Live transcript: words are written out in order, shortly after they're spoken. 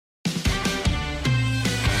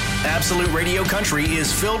Absolute Radio Country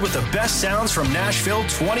is filled with the best sounds from Nashville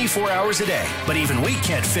 24 hours a day. But even we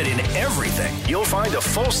can't fit in everything. You'll find a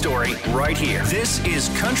full story right here. This is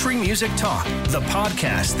Country Music Talk, the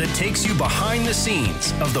podcast that takes you behind the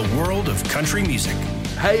scenes of the world of country music.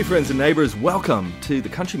 Hey, friends and neighbors, welcome to the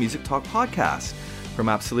Country Music Talk podcast from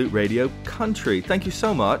Absolute Radio Country. Thank you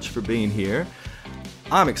so much for being here.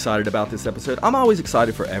 I'm excited about this episode. I'm always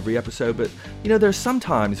excited for every episode, but there's some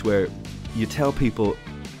times where you tell people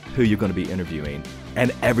who you're going to be interviewing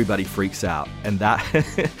and everybody freaks out. And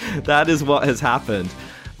that is what has happened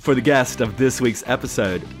for the guest of this week's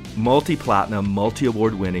episode. Multi-platinum,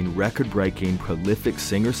 multi-award winning, record-breaking, prolific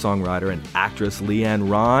singer-songwriter and actress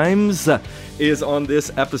LeAnn Rimes is on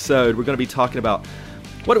this episode. We're going to be talking about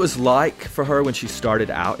what it was like for her when she started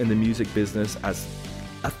out in the music business as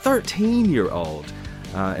a 13-year-old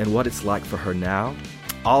and what it's like for her now.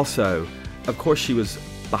 Also, of course, she was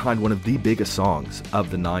behind one of the biggest songs of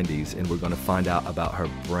the 90s, and we're going to find out about her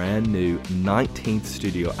brand new 19th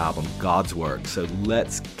studio album, God's Work. So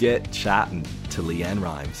let's get chatting to LeAnn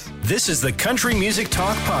Rimes. This is the Country Music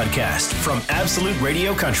Talk podcast from Absolute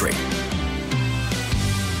Radio Country.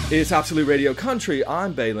 It's Absolute Radio Country.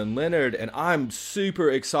 I'm Baylon Leonard, and I'm super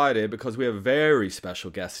excited because we have a very special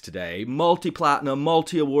guest today. Multi-platinum,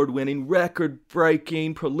 multi-award winning,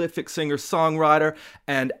 record-breaking, prolific singer-songwriter,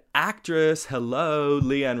 and actress. Hello,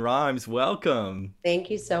 LeAnn Rimes. Welcome. Thank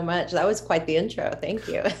you so much. That was quite the intro. Thank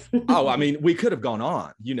you. Oh, I mean, we could have gone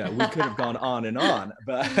on. We could have gone on and on,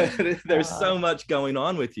 but there's so much going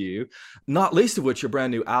on with you, not least of which your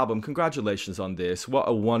brand new album. Congratulations on this. What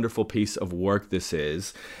a wonderful piece of work this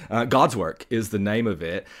is. God's Work is the name of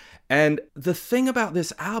it. And the thing about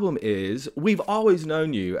this album is we've always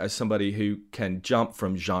known you as somebody who can jump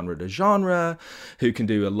from genre to genre, who can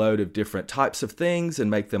do a load of different types of things and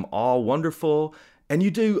make them all wonderful. And you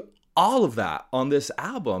do all of that on this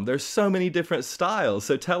album. There's so many different styles.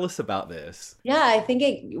 So tell us about this. Yeah, I think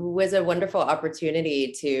it was a wonderful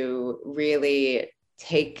opportunity to really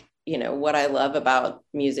take what I love about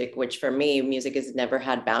music, which for me, music has never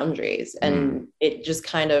had boundaries. And it just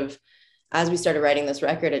kind of, as we started writing this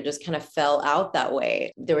record, it just kind of fell out that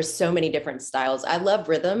way. There were so many different styles. I love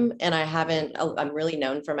rhythm, and I'm really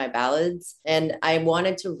known for my ballads. And I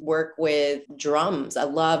wanted to work with drums. I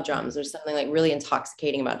love drums. There's something like really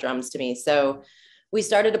intoxicating about drums to me. So we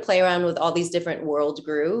started to play around with all these different world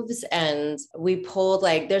grooves, and we pulled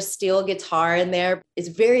there's steel guitar in there. It's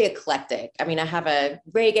very eclectic. I mean, I have a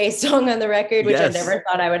reggae song on the record, which Yes. I never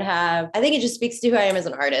thought I would have. I think it just speaks to who I am as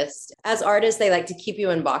an artist. As artists, they like to keep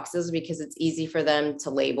you in boxes because it's easy for them to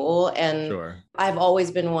label. And Sure. I've always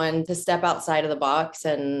been one to step outside of the box.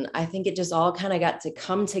 And I think it just all kind of got to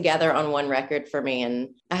come together on one record for me. And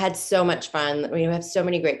I had so much fun. We have so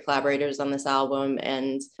many great collaborators on this album,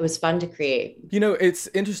 and it was fun to create. It's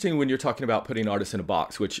interesting when you're talking about putting artists in a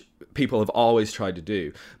box, which people have always tried to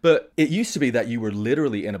do. But it used to be that you were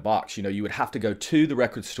literally in a box. You would have to go to the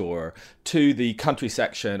record store, to the country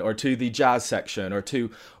section, or to the jazz section, or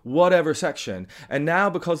to whatever section. And now,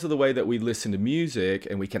 because of the way that we listen to music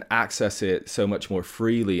and we can access it so much more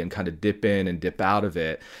freely and kind of dip in and dip out of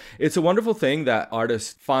it, it's a wonderful thing that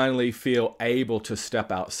artists finally feel able to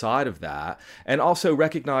step outside of that and also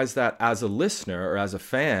recognize that as a listener or as a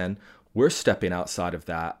fan, we're stepping outside of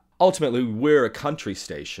that. Ultimately, we're a country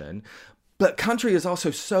station, but country is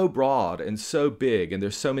also so broad and so big, and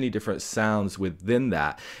there's so many different sounds within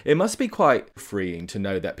that. It must be quite freeing to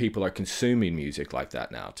know that people are consuming music like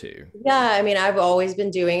that now too. Yeah, I mean, I've always been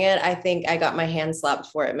doing it. I think I got my hand slapped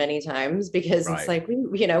for it many times because Right. it's like,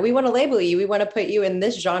 we want to label you. We want to put you in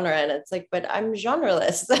this genre. And it's like, but I'm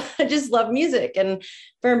genreless. I just love music. And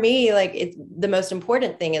for me, it's the most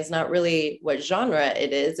important thing is not really what genre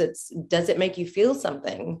it is. It's, does it make you feel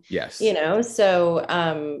something? Yes. So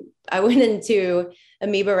I went into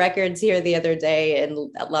Amoeba Records here the other day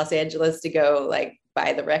in Los Angeles to go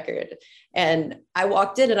buy the record. And I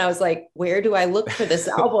walked in and I was like, where do I look for this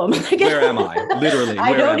album? Where am I? Literally.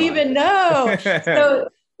 I don't even know. know. So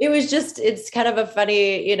it was it's kind of a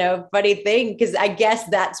funny thing, because I guess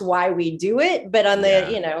that's why we do it. But on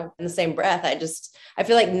the, in the same breath, I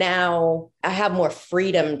feel like now I have more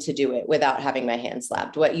freedom to do it without having my hand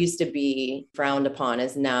slapped. What used to be frowned upon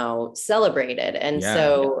is now celebrated. And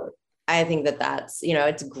so I think that's,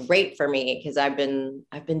 it's great for me because I've been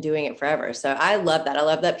doing it forever. So I love that. I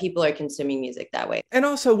love that people are consuming music that way. And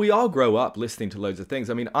also, we all grow up listening to loads of things.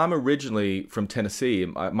 I mean, I'm originally from Tennessee.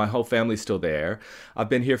 My whole family's still there. I've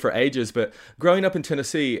been here for ages, but growing up in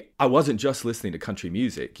Tennessee, I wasn't just listening to country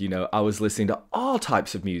music. I was listening to all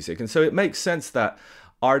types of music. And so it makes sense that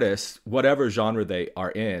artists, whatever genre they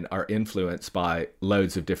are in, are influenced by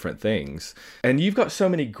loads of different things. And you've got so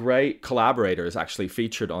many great collaborators actually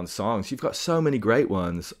featured on songs. You've got so many great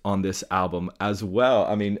ones on this album as well.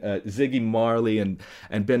 I mean, Ziggy Marley and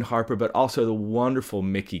Ben Harper, but also the wonderful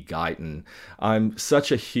Mickey Guyton. I'm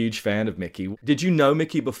such a huge fan of Mickey. Did you know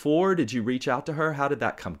Mickey before? Did you reach out to her? How did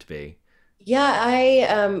that come to be?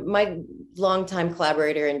 Yeah, my longtime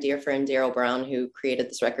collaborator and dear friend Daryl Brown, who created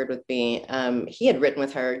this record with me, he had written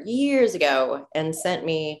with her years ago and sent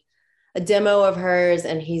me a demo of hers.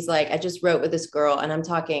 And he's like, I just wrote with this girl, and I'm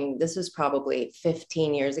talking, this was probably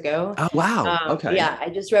 15 years ago. Oh, wow. Okay. Yeah, I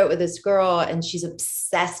just wrote with this girl, and she's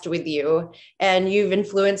obsessed with you, and you've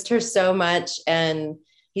influenced her so much. And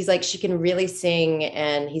he's like, she can really sing.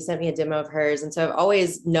 And he sent me a demo of hers. And so I've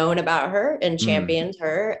always known about her and championed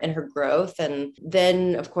her and her growth. And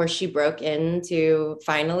then, of course, she broke into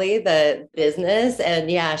finally the business. And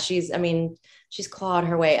yeah, she's clawed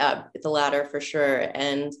her way up the ladder for sure.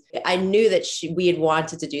 And I knew that we had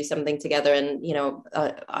wanted to do something together. And,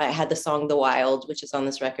 I had the song The Wild, which is on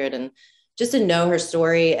this record. And just to know her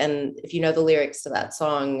story. And if you know the lyrics to that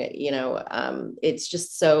song, it's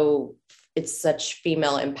just it's such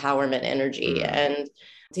female empowerment energy. And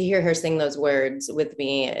to hear her sing those words with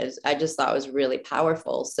me I just thought was really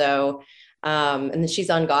powerful. So, and then she's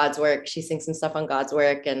on God's Work. She sings some stuff on God's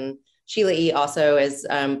Work. And Sheila E. also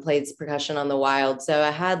plays percussion on The Wild. So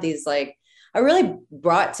I had these I really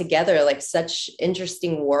brought together such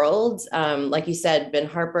interesting worlds. Like you said, Ben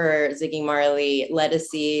Harper, Ziggy Marley,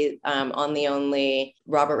 Ledisi, On the Only,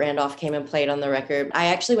 Robert Randolph came and played on the record. I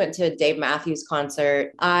actually went to a Dave Matthews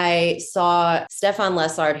concert. I saw Stefan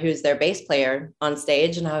Lessard, who's their bass player, on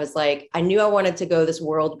stage. And I was like, I knew I wanted to go this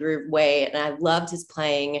world groove way. And I loved his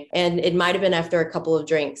playing. And it might've been after a couple of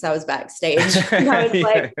drinks, I was backstage. And I was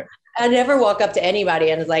like, I never walk up to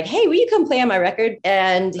anybody and was like, hey, will you come play on my record?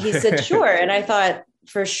 And he said, sure. And I thought,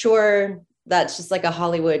 for sure, that's just like a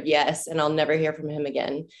Hollywood yes. And I'll never hear from him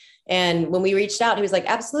again. And when we reached out, he was like,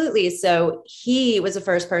 absolutely. So he was the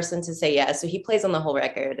first person to say yes. So he plays on the whole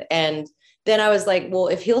record. And then I was like, well,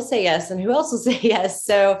 if he'll say yes, then who else will say yes?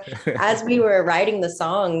 So as we were writing the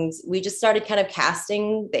songs, we just started kind of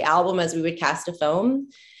casting the album as we would cast a film.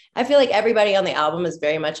 I feel like everybody on the album is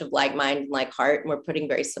very much of like mind and like heart, and we're putting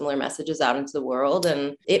very similar messages out into the world.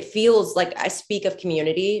 And it feels like I speak of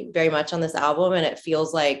community very much on this album, and it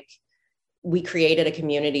feels like we created a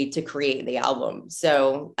community to create the album.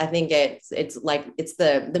 So I think it's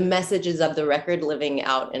the messages of the record living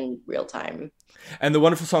out in real time. And the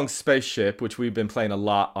wonderful song Spaceship, which we've been playing a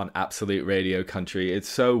lot on Absolute Radio Country, it's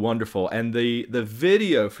so wonderful. And the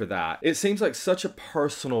video for that, it seems like such a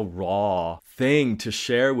personal, raw thing to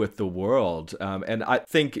share with the world. And I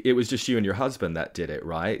think it was just you and your husband that did it,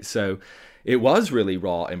 right? So it was really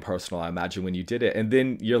raw and personal, I imagine, when you did it. And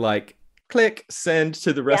then you're like, click, send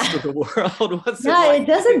to the rest of the world. It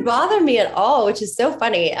doesn't bother me at all, which is so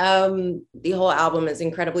funny. The whole album is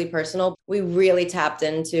incredibly personal. We really tapped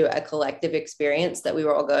into a collective experience that we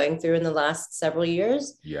were all going through in the last several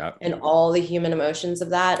years. Yeah. And all the human emotions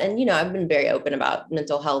of that. And, I've been very open about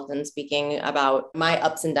mental health and speaking about my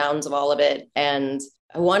ups and downs of all of it. And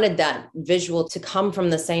I wanted that visual to come from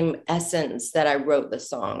the same essence that I wrote the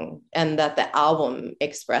song and that the album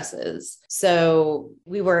expresses. So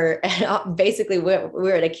we were basically, we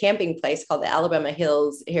were at a camping place called the Alabama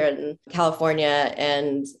Hills here in California.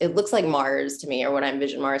 And it looks like Mars to me, or what I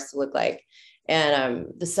envision Mars to look like. And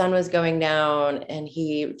the sun was going down, and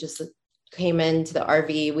he just came into the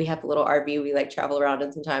RV. We have a little RV we travel around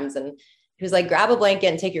in sometimes. And he was like, grab a blanket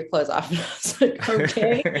and take your clothes off. And I was like,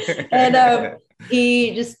 okay. And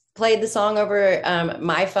he just played the song over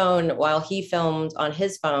my phone while he filmed on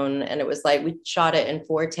his phone. And it was like, we shot it in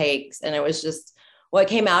 4 takes. And it was just, what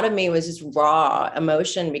came out of me was just raw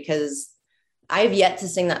emotion, because I've yet to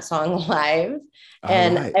sing that song live.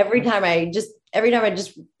 And right. every time I just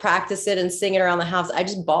practice it and sing it around the house, I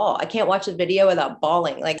just bawl. I can't watch a video without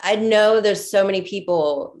bawling. I know there's so many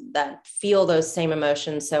people that feel those same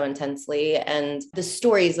emotions so intensely. And the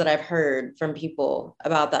stories that I've heard from people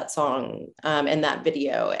about that song and that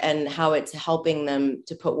video, and how it's helping them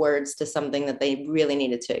to put words to something that they really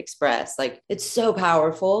needed to express. It's so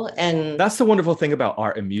powerful. And that's the wonderful thing about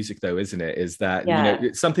art and music, though, isn't it? Is that,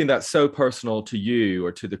 it's something that's so personal to you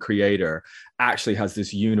or to the creator actually has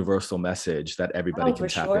this universal message that everybody can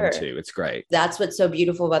tap into. It's great. That's what's so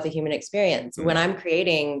beautiful about the human experience. When I'm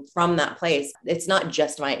creating from that place, it's not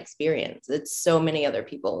just my experience, it's so many other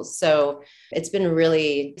people's. So it's been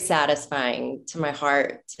really satisfying to my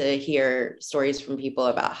heart to hear stories from people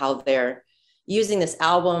about how they're using this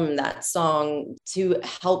album, that song, to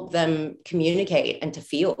help them communicate and to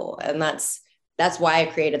feel. And that's that's why I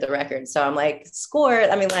created the record. So I'm like, score.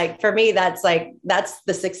 I mean, like for me, that's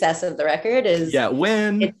the success of the record is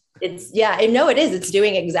it's no, it is. It's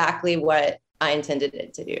doing exactly what I intended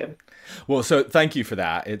it to do. Well, so thank you for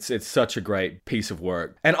that. It's such a great piece of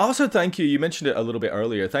work. And also thank you mentioned it a little bit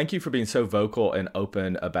earlier. Thank you for being so vocal and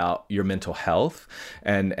open about your mental health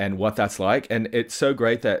and what that's like. And it's so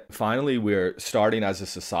great that finally we're starting as a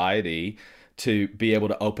society to be able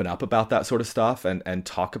to open up about that sort of stuff and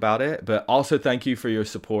talk about it. But also thank you for your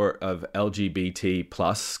support of LGBT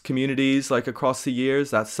plus communities like across the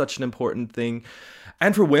years. That's such an important thing.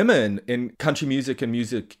 And for women in country music and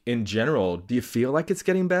music in general, do you feel like it's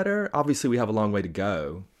getting better? Obviously, we have a long way to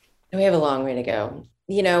go. We have a long way to go.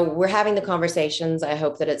 You know, we're having the conversations. I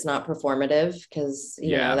hope that it's not performative because,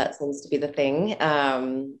 you know, that seems to be the thing.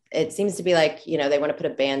 It seems to be like, you know, they want to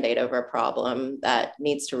put a Band-Aid over a problem that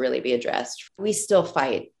needs to really be addressed. We still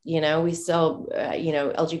fight, you know,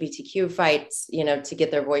 LGBTQ fights, you know, to get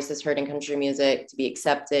their voices heard in country music, to be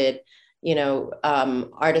accepted. You know,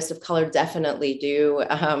 artists of color definitely do.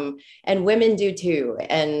 And women do too.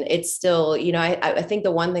 And it's still, you know, I think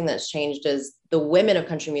the one thing that's changed is the women of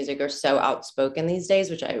country music are so outspoken these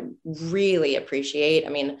days, which I really appreciate. I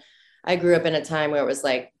mean, I grew up in a time where it was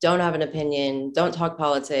like, don't have an opinion, don't talk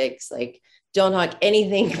politics, like, don't talk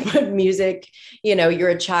anything but music. You know, you're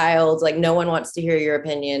a child, like no one wants to hear your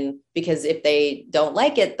opinion because if they don't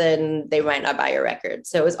like it, then they might not buy your record.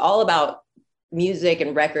 So it's all about music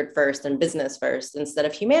and record first and business first instead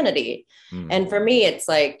of humanity. And for me, it's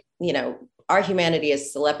like, you know, our humanity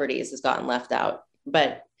as celebrities has gotten left out,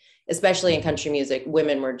 but especially in country music,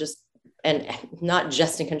 women were just, and not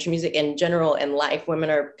just in country music, in general, in life, women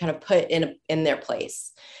are kind of put in their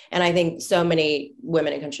place. And I think so many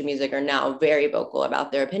women in country music are now very vocal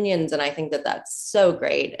about their opinions. And I think that that's so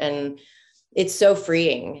great. And it's so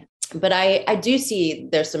freeing. But I do see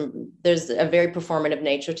there's a very performative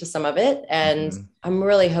nature to some of it. And I'm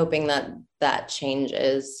really hoping that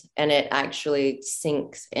changes and it actually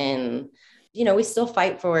sinks in. You know, we still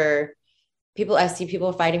fight for people. I see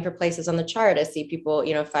people fighting for places on the chart. I see people,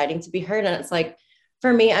 you know, fighting to be heard. And it's like,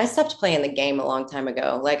 for me, I stopped playing the game a long time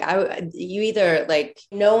ago. Like you either like,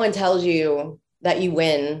 no one tells you that you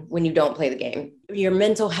win when you don't play the game. Your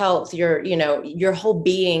mental health, your whole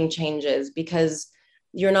being changes because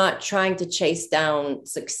you're not trying to chase down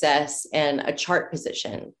success and a chart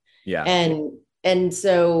position. Yeah. And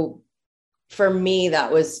so for me,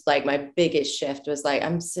 that was like my biggest shift was like,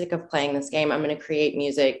 I'm sick of playing this game. I'm going to create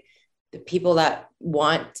music. The people that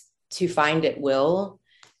want to find it will.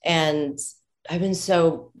 And I've been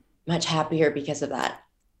so much happier because of that.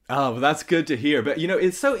 Oh, well, that's good to hear. But, you know,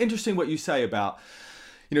 it's so interesting what you say about,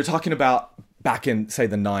 you know, talking about back in, say,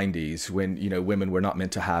 the 90s when, you know, women were not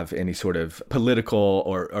meant to have any sort of political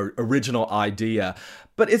or original idea.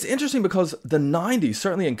 But it's interesting because the 90s,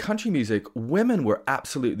 certainly in country music, women were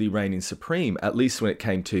absolutely reigning supreme, at least when it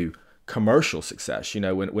came to commercial success. You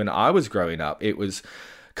know, when I was growing up, it was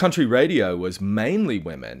country radio was mainly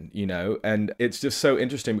women, you know, and it's just so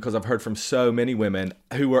interesting because I've heard from so many women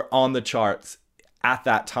who were on the charts at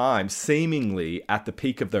that time, seemingly at the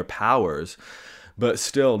peak of their powers, but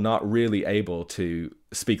still not really able to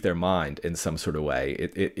speak their mind in some sort of way.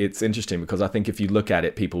 It's interesting because I think if you look at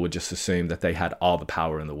it, people would just assume that they had all the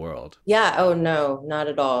power in the world. Yeah. Oh, no, not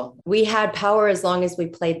at all. We had power as long as we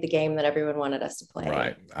played the game that everyone wanted us to play.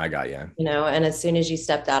 Right. I got you. You know, and as soon as you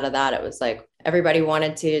stepped out of that, it was like everybody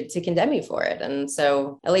wanted to condemn you for it. And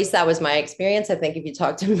so at least that was my experience. I think if you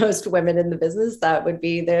talk to most women in the business, that would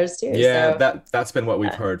be theirs too. Yeah, so, that's been what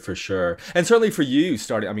we've heard for sure. And certainly for you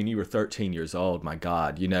starting, I mean, you were 13 years old, my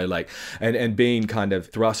God, you know, like, and being kind of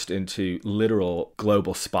thrust into literal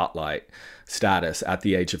global spotlight status at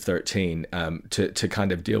the age of 13 to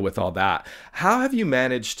kind of deal with all that. How have you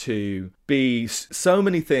managed to be so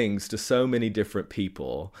many things to so many different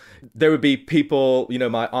people? There would be people, you know,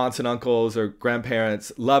 my aunts and uncles or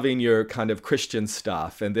grandparents loving your kind of Christian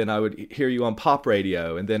stuff. And then I would hear you on pop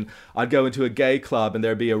radio. And then I'd go into a gay club and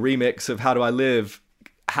there'd be a remix of How Do I Live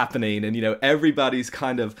happening. And, you know, everybody's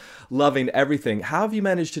kind of loving everything. How have you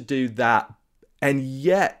managed to do that? And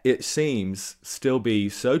yet it seems still be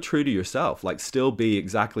so true to yourself, like still be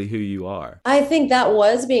exactly who you are. I think that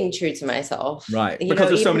was being true to myself. Right. Because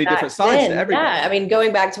there's so many different sides to everything. Yeah. I mean,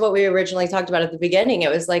 going back to what we originally talked about at the beginning, it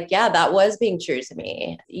was like, yeah, that was being true to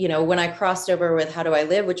me. You know, when I crossed over with How Do I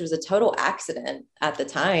Live, which was a total accident at the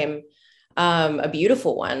time, a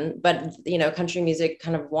beautiful one, but, you know, country music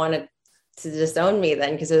kind of wanted to disown me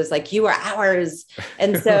then, because it was like, you are ours.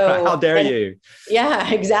 And so how dare you?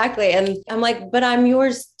 Yeah, exactly. And I'm like, but I'm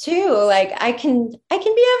yours too. Like I can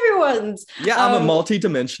be everyone's. Yeah, I'm a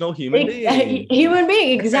multi-dimensional human being. Human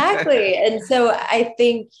being, exactly. And so I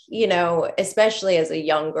think, especially as a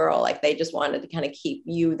young girl, like they just wanted to kind of keep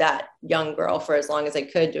you that young girl for as long as I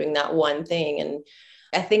could, doing that one thing. And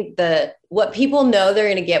I think what people know they're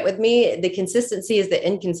going to get with me, the consistency is the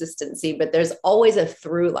inconsistency, but there's always a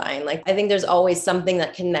through line. Like, I think there's always something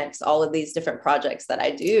that connects all of these different projects that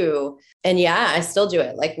I do. And yeah, I still do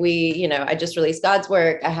it. Like I just released God's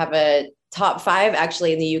Work. I have a top 5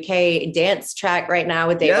 actually in the UK dance track right now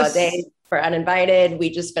with Dave Laudet for Uninvited. We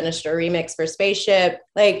just finished a remix for Spaceship.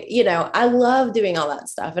 Like, I love doing all that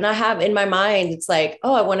stuff. And I have in my mind, it's like,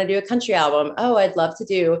 oh, I want to do a country album. Oh, I'd love to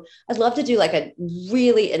do like a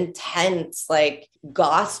really intense, like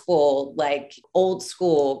gospel, like old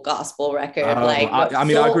school gospel record. I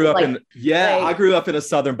grew up in a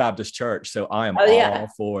Southern Baptist church, so I am all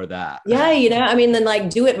for that. Yeah. Then like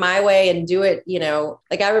do it my way and do it,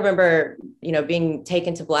 like I remember, being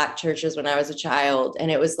taken to Black churches when I was a child,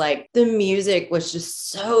 and it was like, the music was just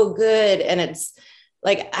so good. And it's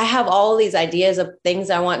like, I have all these ideas of things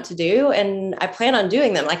I want to do, and I plan on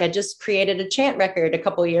doing them. Like I just created a chant record a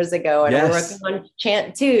couple of years ago, and we're working on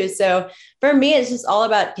chant too. So for me, it's just all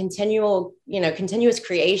about continuous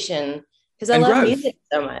creation, because I love music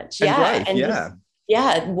so much. What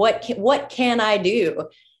can I do?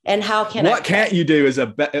 And how can what can't you do is a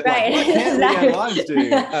better, right. What can't Leanne Rimes do?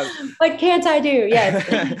 What can't I do?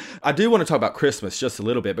 Yes. I do want to talk about Christmas just a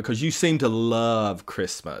little bit, because you seem to love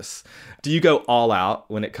Christmas. Do you go all out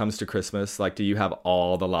when it comes to Christmas? Like, do you have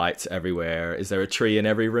all the lights everywhere? Is there a tree in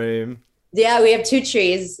every room? Yeah, we have 2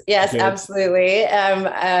 trees. Yes, good. Absolutely.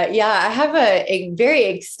 I have a very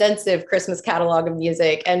extensive Christmas catalog of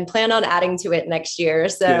music and plan on adding to it next year.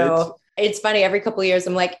 So good. It's funny, every couple of years,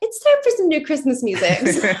 I'm like, it's time for some new Christmas music.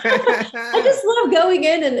 I just love going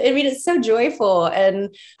in, and it's so joyful.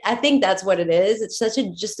 And I think that's what it is. It's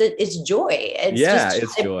it's joy.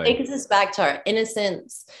 It's joy. It takes us back to our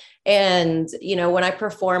innocence. And, when I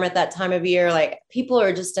perform at that time of year, like people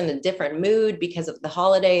are just in a different mood because of the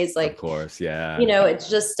holidays. Like, of course. Yeah. It's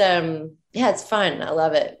just, it's fun. I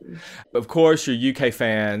love it. Of course, your UK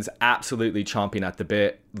fans absolutely chomping at the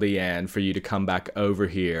bit, Leanne, for you to come back over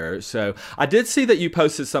here. So I did see that you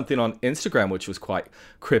posted something on Instagram, which was quite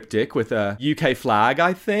cryptic, with a UK flag,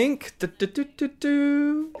 I think.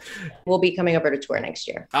 We'll be coming over to tour next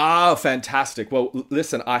year. Oh, fantastic. Well,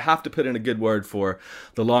 listen, I have to put in a good word for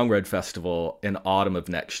the Long Road Festival in autumn of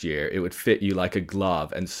next year. It would fit you like a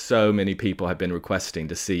glove. And so many people have been requesting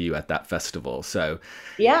to see you at that festival. So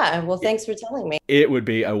yeah, well, thanks for telling me. It would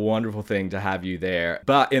be a wonderful thing to have you there.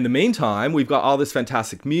 But in the meantime, we've got all this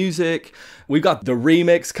fantastic music. We've got the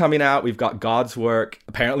remix coming out. We've got God's Work.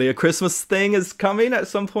 Apparently a Christmas thing is coming at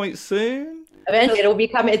some point soon. Eventually it'll be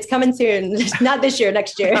coming. It's coming soon. Not this year,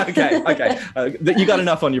 next year. Okay. You got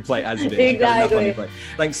enough on your plate as it is. Exactly.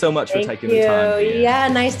 Thanks so much for taking the time. Yeah,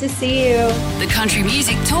 nice to see you. The Country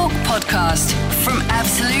Music Talk podcast from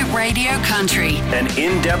Absolute Radio Country. An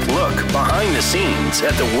in-depth look behind the scenes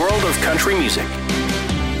at the world of country music.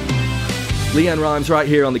 Leanne Rimes right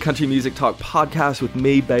here on the Country Music Talk podcast with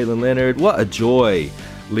me, Baylon Leonard. What a joy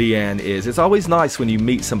Leanne is. It's always nice when you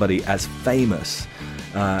meet somebody as famous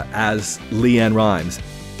as Leanne Rimes,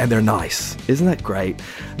 and they're nice. Isn't that great?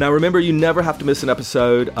 Now, remember, you never have to miss an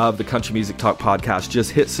episode of the Country Music Talk podcast.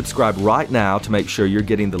 Just hit subscribe right now to make sure you're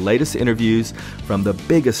getting the latest interviews from the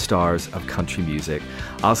biggest stars of country music.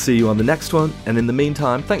 I'll see you on the next one, and in the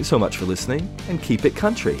meantime, thanks so much for listening, and keep it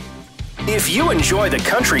country. If you enjoy the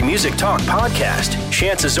Country Music Talk podcast,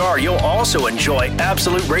 chances are you'll also enjoy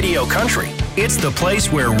Absolute Radio Country. It's the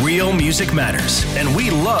place where real music matters, and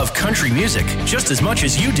we love country music just as much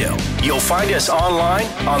as you do. You'll find us online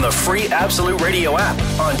on the free Absolute Radio app,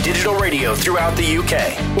 on digital radio throughout the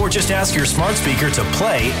UK, or just ask your smart speaker to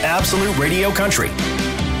play Absolute Radio Country.